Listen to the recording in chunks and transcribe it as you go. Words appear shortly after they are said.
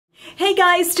Hey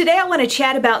guys, today I want to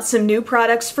chat about some new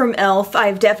products from e.l.f.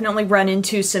 I've definitely run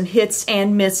into some hits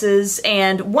and misses,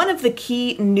 and one of the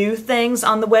key new things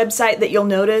on the website that you'll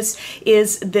notice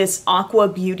is this Aqua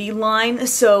beauty line.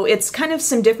 So it's kind of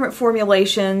some different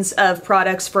formulations of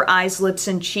products for eyes, lips,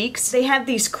 and cheeks. They have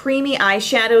these creamy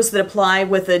eyeshadows that apply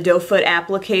with a doe foot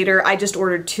applicator. I just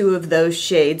ordered 2 of those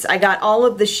shades. I got all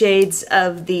of the shades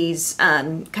of these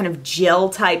kind of gel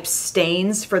type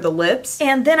stains for the lips,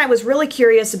 and then I was really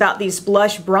curious about these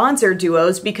blush bronzer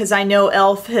duos because I know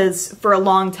e.l.f. has for a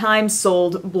long time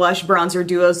sold blush bronzer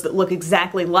duos that look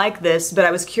exactly like this, but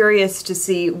I was curious to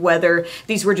see whether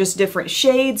these were just different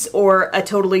shades or a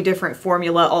totally different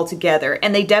formula altogether,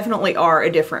 and they definitely are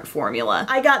a different formula.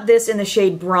 I got this in the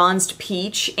shade Bronzed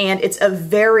Peach, and it's a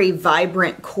very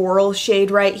vibrant coral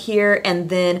shade right here, and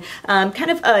then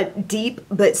kind of a deep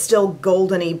but still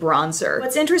goldeny bronzer.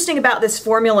 What's interesting about this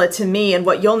formula to me, and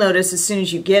what you'll notice as soon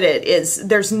as you get it, is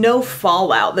there's no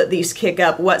fallout that these kick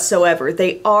up whatsoever.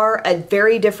 They are a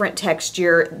very different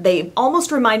texture. They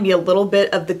almost remind me a little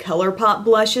bit of the ColourPop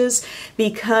blushes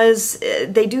because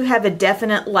they do have a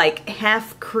definite like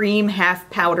half cream, half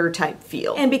powder type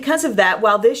feel. And because of that,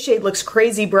 while this shade looks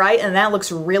crazy bright and that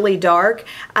looks really dark,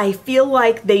 I feel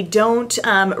like they don't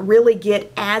really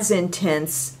get as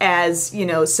intense as, you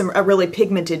know, a really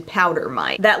pigmented powder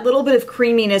might. That little bit of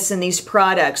creaminess in these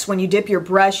products, when you dip your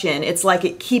brush in, it's like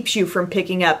it keeps you from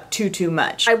picking up too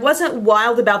much. I wasn't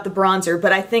wild about the bronzer,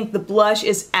 but I think the blush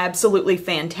is absolutely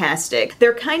fantastic.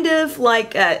 They're kind of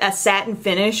like a satin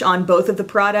finish on both of the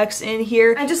products in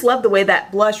here. I just love the way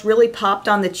that blush really popped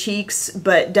on the cheeks,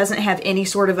 but doesn't have any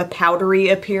sort of a powdery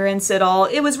appearance at all.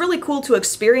 It was really cool to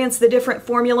experience the different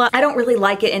formula. I don't really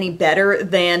like it any better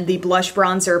than the blush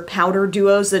bronzer powder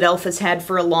duos that e.l.f. has had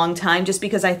for a long time, just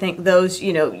because I think those,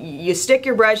 you know, you stick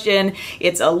your brush in,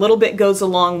 it's a little bit goes a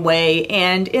long way,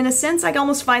 and in a sense I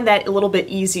almost find that a little bit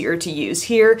easier to use.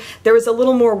 Here, there was a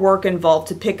little more work involved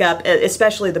to pick up,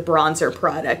 especially the bronzer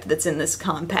product that's in this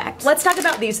compact. Let's talk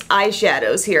about these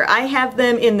eyeshadows here. I have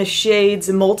them in the shades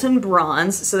Molten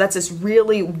Bronze, so that's this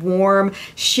really warm,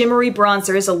 shimmery bronzer.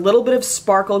 There's a little bit of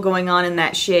sparkle going on in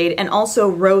that shade, and also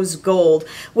Rose Gold,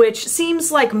 which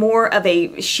seems like more of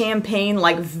a champagne,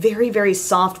 like very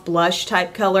soft blush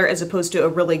type color as opposed to a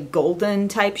really golden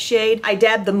type shade. I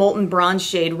dabbed the Molten Bronze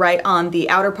shade right on the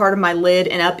outer part of my lid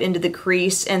and up into the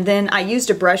crease, and then I used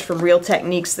a brush from Real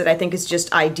Techniques that I think is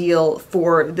just ideal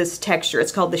for this texture.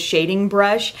 It's called the shading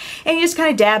brush, and you just kind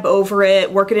of dab over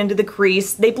it, work it into the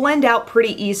crease. They blend out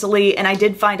pretty easily, and I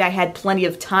did find I had plenty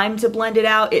of time to blend it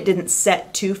out. It didn't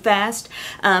set too fast,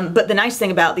 but the nice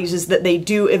thing about these is that they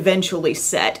do eventually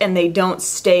set, and they don't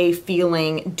stay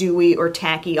feeling dewy or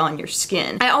tacky on your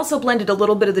skin. I also blended a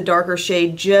little bit of the darker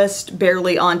shade just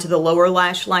barely onto the lower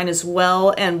lash line as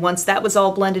well, and once that was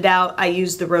all blended out, I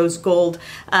used the Rose Gold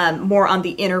more on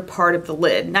the inner part of the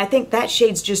lid. And I think that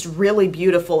shade's just really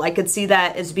beautiful. I could see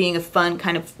that as being a fun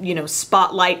kind of, you know,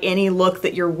 spotlight any look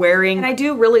that you're wearing. And I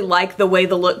do really like the way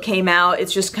the look came out.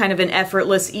 It's just kind of an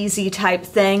effortless, easy type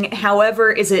thing.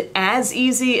 However, is it as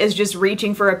easy as just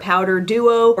reaching for a powder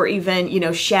duo or even, you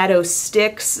know, shadow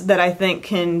sticks that I think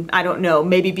can, I don't know,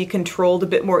 maybe be controlled a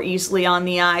bit more easily on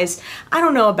the eyes? I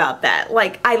don't know about that.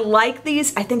 Like, I like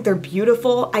these. I think they're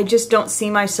beautiful. I just don't see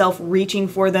myself reaching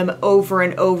for them over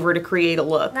and over to create a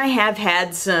look. I have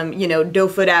had some, you know, doe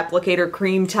foot applicator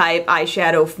cream type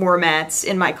eyeshadow formats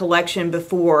in my collection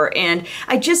before, and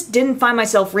I just didn't find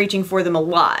myself reaching for them a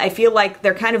lot. I feel like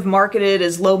they're kind of marketed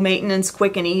as low maintenance,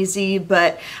 quick and easy,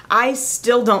 but I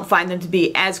still don't find them to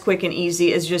be as quick and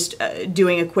easy as just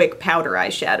doing a quick powder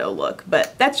eyeshadow look,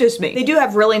 but that's just me. They do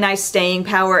have really nice staying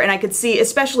power, and I could see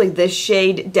especially this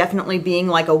shade definitely being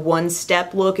like a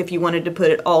one-step look if you wanted to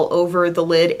put it all over the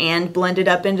lid and blend it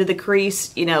up into the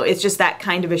crease. You know, it's just that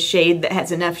kind of a shade that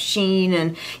has enough sheen,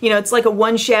 and, you know, it's like a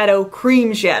one shadow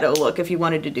cream shadow look if you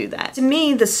wanted to do that. To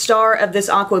me, the star of this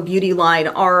Aqua beauty line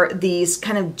are these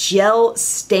kind of gel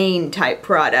stain type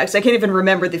products. I can't even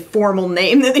remember the formal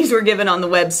name that these were given on the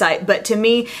website, but to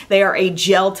me, they are a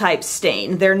gel type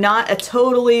stain. They're not a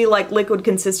totally like liquid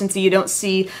consistency. You don't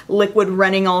see liquid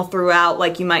running all throughout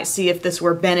like you might see if this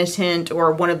were Benetint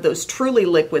or one of those truly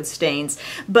liquid stains,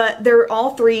 but they're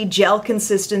all 3 gel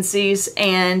consistencies,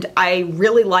 and I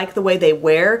really like the way they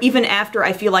wear, even after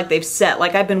I feel like they've set.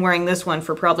 Like, I've been wearing this one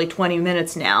for probably 20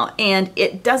 minutes now, and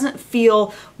it doesn't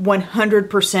feel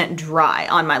 100% dry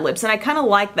on my lips, and I kind of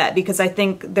like that because I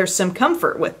think there's some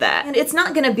comfort with that. And it's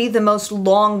not going to be the most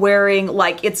long-wearing,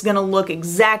 like it's going to look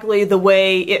exactly the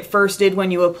way it first did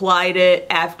when you applied it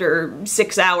after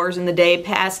 6 hours in the day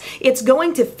pass. It's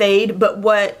going to fade, but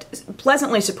what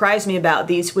pleasantly surprised me about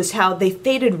these was how they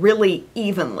faded really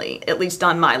evenly. me, at least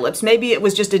on my lips. Maybe it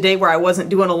was just a day where I wasn't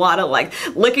doing a lot of like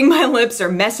licking my lips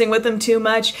or messing with them too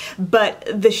much, but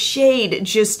the shade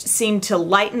just seemed to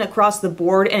lighten across the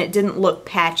board and it didn't look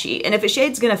patchy. And if a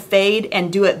shade's gonna fade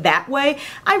and do it that way,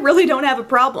 I really don't have a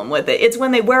problem with it. It's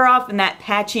when they wear off in that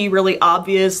patchy, really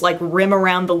obvious, like rim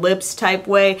around the lips type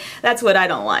way, that's what I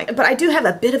don't like. But I do have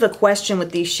a bit of a question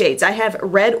with these shades. I have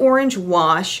Red Orange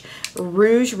Wash,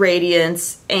 Rouge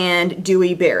Radiance, and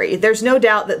Dewy Berry. There's no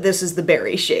doubt that this is the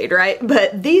berry shade, right?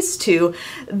 But these two,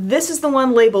 this is the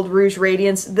one labeled Rouge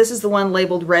Radiance, this is the one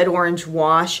labeled Red Orange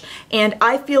Wash, and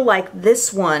I feel like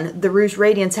this one, the Rouge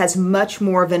Radiance, has much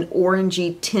more of an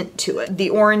orangey tint to it. The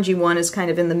orangey one is kind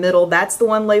of in the middle. That's the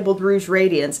one labeled Rouge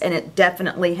Radiance, and it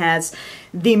definitely has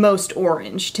the most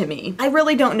orange to me. I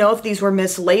really don't know if these were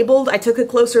mislabeled. I took a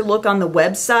closer look on the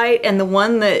website, and the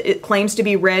one that it claims to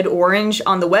be red orange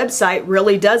on the website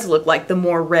really does look like the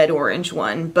more red orange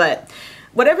one, but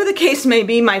whatever the case may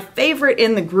be, my favorite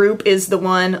in the group is the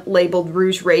one labeled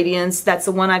Rouge Radiance. That's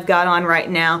the one I've got on right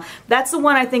now. That's the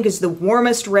one I think is the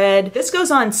warmest red. This goes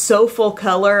on so full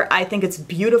color. I think it's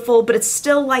beautiful, but it's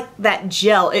still like that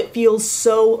gel. It feels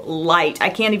so light. I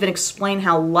can't even explain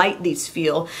how light these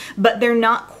feel, but they're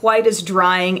not quite as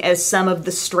drying as some of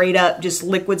the straight up just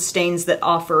liquid stains that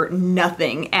offer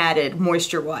nothing added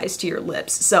moisture-wise to your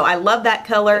lips. So I love that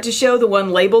color. To show the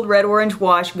one labeled Red Orange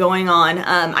Wash going on,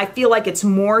 I feel like it's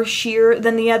more sheer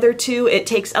than the other two. It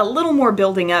takes a little more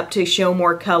building up to show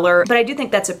more color, but I do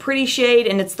think that's a pretty shade,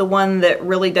 and it's the one that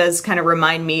really does kind of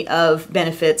remind me of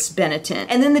Benefit's Benetint.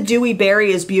 And then the Dewy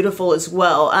Berry is beautiful as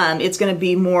well. It's going to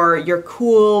be more your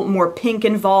cool, more pink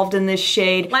involved in this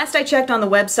shade. Last I checked on the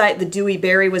website, the Dewy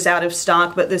Berry was out of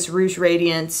stock, but this Rouge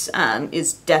Radiance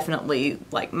is definitely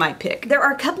like my pick. There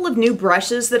are a couple of new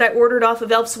brushes that I ordered off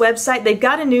of e.l.f.'s website. They've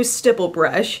got a new stipple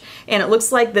brush, and it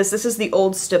looks like this. This is the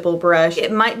old stipple brush.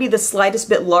 It might be the slightest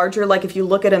bit larger, like if you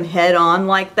look at them head on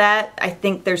like that, I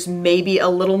think there's maybe a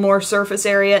little more surface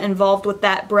area involved with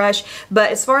that brush, but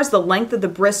as far as the length of the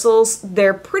bristles,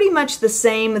 they're pretty much the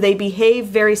same. They behave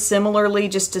very similarly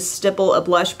just to stipple a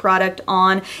blush product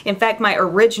on. In fact, my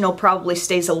original probably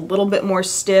stays a little bit more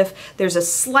stiff. There's a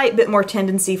slight bit more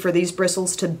tendency for these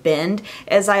bristles to bend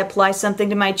as I apply something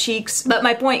to my cheeks, but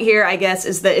my point here, I guess,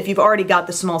 is that if you've already got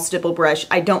the small stipple brush,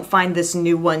 I don't find this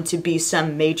new one to be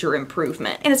some major improvement.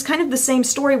 And it's kind of the same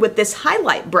story with this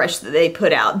highlight brush that they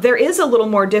put out. There is a little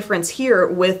more difference here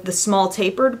with the small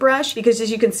tapered brush, because as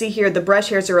you can see here, the brush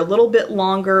hairs are a little bit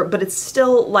longer, but it's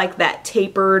still like that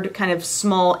tapered kind of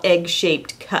small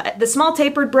egg-shaped cut. The small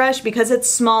tapered brush, because it's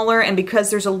smaller and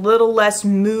because there's a little less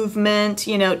movement,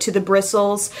 you know, to the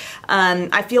bristles,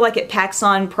 I feel like it packs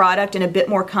on product in a bit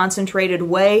more concentrated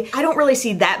way. I don't really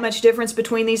see that much difference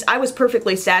between these. I was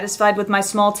perfectly satisfied with my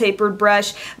small tapered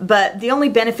brush, but the only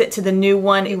benefit to the new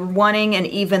one, wanting an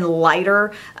even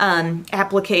lighter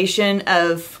application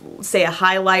of, say, a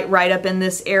highlight right up in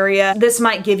this area, this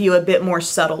might give you a bit more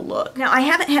subtle look. Now, I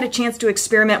haven't had a chance to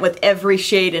experiment with every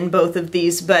shade in both of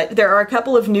these, but there are a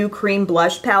couple of new cream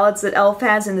blush palettes that e.l.f.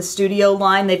 has in the Studio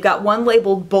line. They've got one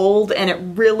labeled Bold, and it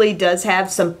really does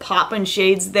have some poppin'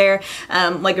 shades there,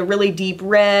 like a really deep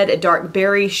red, a dark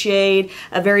berry shade,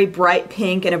 a very bright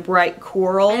pink, and a bright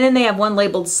coral. And then they have one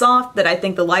labeled Soft that I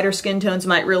think the lighter skin tones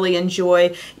might really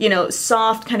enjoy. You know,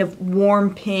 soft, kind of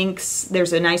warm pinks.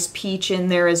 There's a nice peach in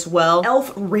there as well.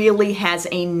 e.l.f. really has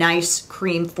a nice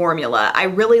cream formula. I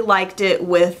really liked it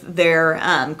with their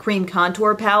cream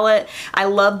contour palette. I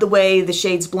love the way the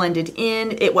shades blended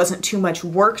in. It wasn't too much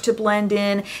work to blend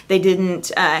in. They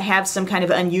didn't have some kind of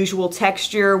unusual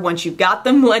texture once you got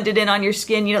them blended in on your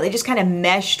skin. You know, they just kind of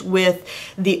meshed with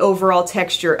the overall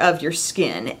texture of your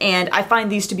skin. And I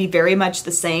find these to be very much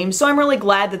the same. So I'm really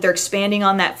glad that they're expanding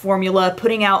on that formula,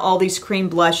 putting out all these cream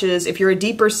blushes. If you're a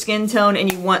deeper skin tone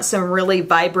and you want some really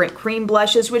vibrant cream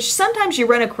blushes, which sometimes you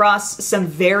run across some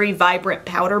very vibrant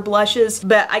powder blushes,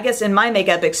 but I guess in my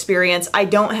makeup experience, I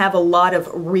don't have a lot of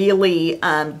really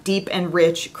deep and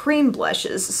rich cream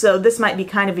blushes, so this might be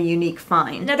kind of a unique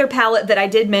find. Another palette that I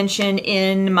did mention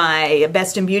in my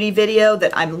Best in Beauty video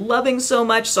that I'm loving so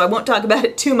much, so I won't talk about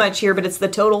it too much here, but it's the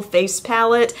Total Face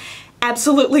palette.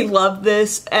 Absolutely love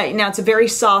this. Now, it's a very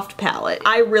soft palette.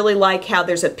 I really like how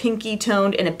there's a pinky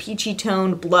toned and a peachy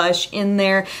toned blush in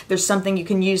there. There's something you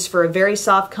can use for a very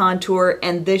soft contour,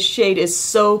 and this shade is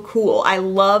so cool. I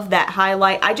love that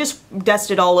highlight. I just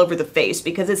dust it all over the face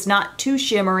because it's not too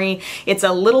shimmery. It's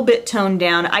a little bit toned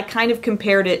down. I kind of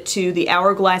compared it to the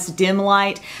Hourglass Dim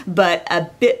Light, but a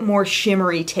bit more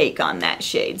shimmery take on that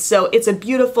shade. So it's a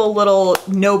beautiful little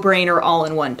no-brainer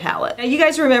all-in-one palette. Now, you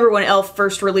guys remember when e.l.f.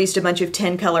 first released a bunch bunch of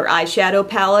 10 color eyeshadow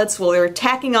palettes. Well, they're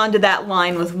tacking onto that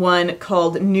line with one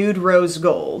called Nude Rose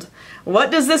Gold.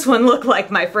 What does this one look like,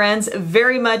 my friends?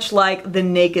 Very much like the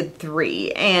Naked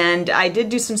 3, and I did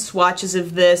do some swatches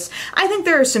of this. I think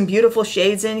there are some beautiful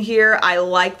shades in here. I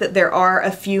like that there are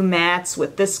a few mattes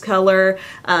with this color,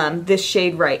 this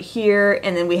shade right here,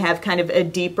 and then we have kind of a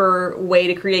deeper way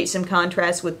to create some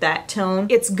contrast with that tone.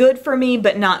 It's good for me,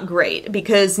 but not great,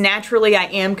 because naturally I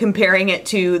am comparing it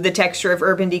to the texture of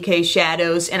Urban Decay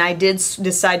shadows, and I did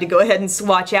decide to go ahead and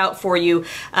swatch out for you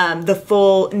the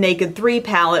full Naked 3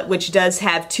 palette, which does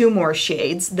have 2 more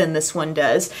shades than this one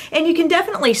does. And you can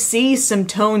definitely see some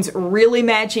tones really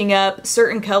matching up.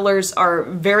 Certain colors are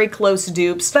very close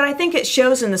dupes, but I think it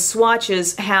shows in the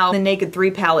swatches how the Naked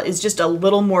 3 palette is just a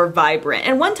little more vibrant.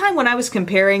 And one time when I was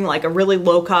comparing like a really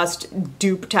low-cost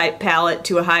dupe type palette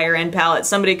to a higher end palette,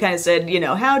 somebody kind of said, you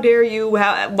know, how dare you,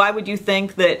 why would you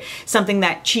think that something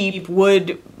that cheap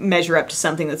would measure up to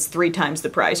something that's 3 times the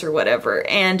price or whatever.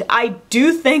 And I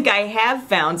do think I have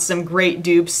found some great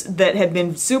dupes that have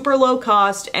been super low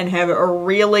cost and have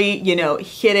really, you know,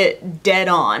 hit it dead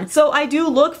on. So I do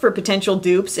look for potential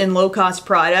dupes in low cost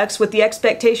products with the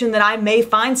expectation that I may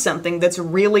find something that's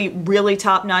really, really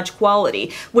top-notch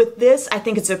quality. With this, I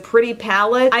think it's a pretty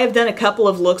palette. I have done a couple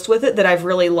of looks with it that I've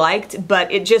really liked,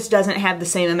 but it just doesn't have the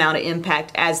same amount of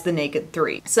impact as the Naked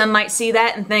 3. Some might see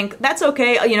that and think, that's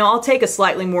okay, you know, I'll take a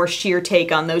slightly more sheer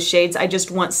take on those shades. I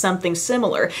just want something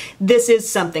similar. This is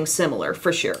something similar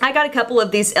for sure. I got a couple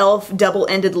of these e.l.f.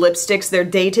 double-ended lipsticks. They're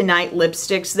day to night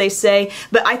lipsticks, they say,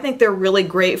 but I think they're really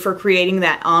great for creating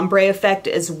that ombre effect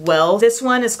as well. This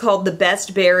one is called The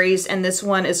Best Berries, and this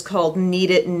one is called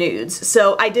Need It Nudes.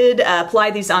 So I did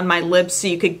apply these on my lips so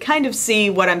you could kind of see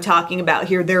what I'm talking about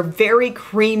here. They're very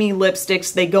creamy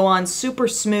lipsticks. They go on super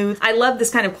smooth. I love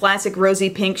this kind of classic rosy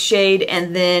pink shade,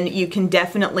 and then you can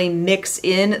definitely mix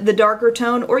in the darker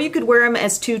tone, or you could wear them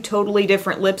as 2 totally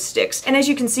different lipsticks. And as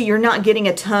you can see, you're not getting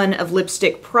a ton of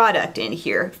lipstick product in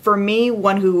here. For me,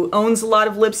 one who owns a lot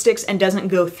of lipsticks and doesn't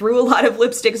go through a lot of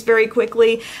lipsticks very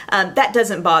quickly, that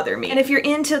doesn't bother me. And if you're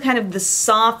into kind of the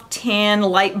soft tan,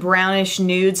 light brownish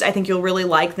nudes, I think you'll really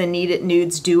like the Need It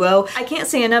Nudes duo. I can't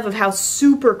say enough of how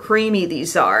super creamy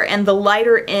these are, and the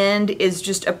lighter end is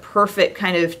just a perfect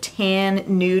kind of tan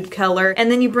nude color.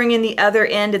 And then you bring in the other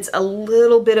end, it's a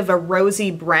little bit of a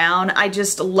rosy brown. I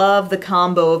just love the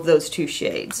combo of those 2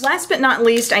 shades. Last but not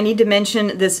least, I need to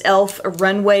mention this e.l.f.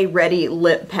 Runway Ready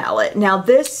lip palette. Now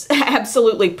this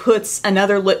absolutely puts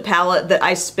another lip palette that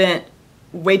I spent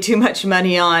way too much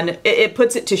money on, it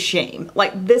puts it to shame.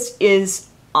 Like, this is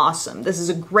awesome. This is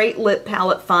a great lip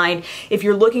palette find. If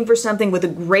you're looking for something with a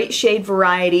great shade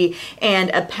variety and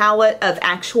a palette of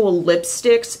actual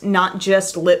lipsticks, not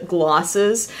just lip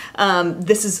glosses,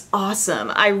 this is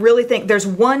awesome. I really think there's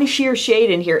one sheer shade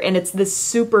in here, and it's this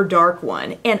super dark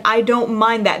one. And I don't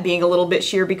mind that being a little bit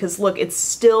sheer because look, it's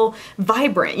still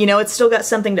vibrant. You know, it's still got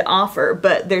something to offer,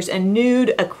 but there's a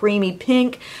nude, a creamy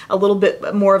pink, a little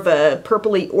bit more of a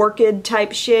purpley orchid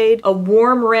type shade, a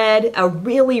warm red, a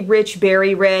really rich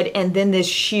berry red, and then this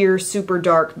sheer super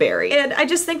dark berry. And I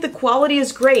just think the quality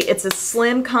is great. It's a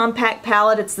slim compact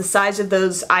palette. It's the size of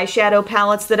those eyeshadow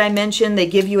palettes that I mentioned. They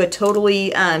give you a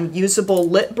totally usable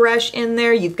lip brush in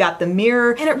there. You've got the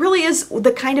mirror, and it really is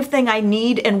the kind of thing I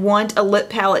need and want a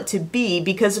lip palette to be,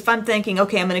 because if I'm thinking,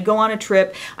 okay, I'm gonna go on a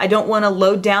trip, I don't wanna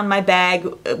load down my bag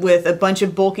with a bunch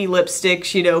of bulky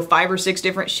lipsticks, you know, 5 or 6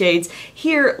 different shades.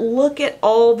 Here, look at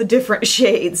all the different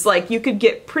shades. Like, you could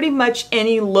get pretty much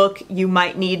any look you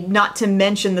might need, not to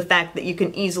mention the fact that you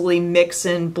can easily mix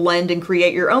and blend and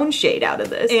create your own shade out of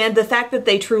this. And the fact that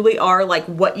they truly are like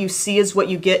what you see is what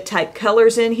you get type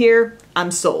colors in here,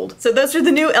 I'm sold. So those are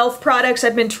the new e.l.f. products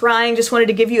I've been trying. Just wanted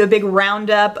to give you a big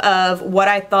roundup of what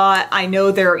I thought. I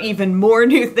know there are even more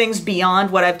new things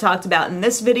beyond what I've talked about in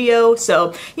this video,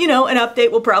 so, you know, an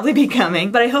update will probably be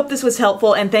coming. But I hope this was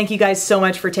helpful, and thank you guys so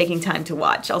much for taking time to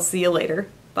watch. I'll see you later.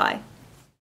 Bye.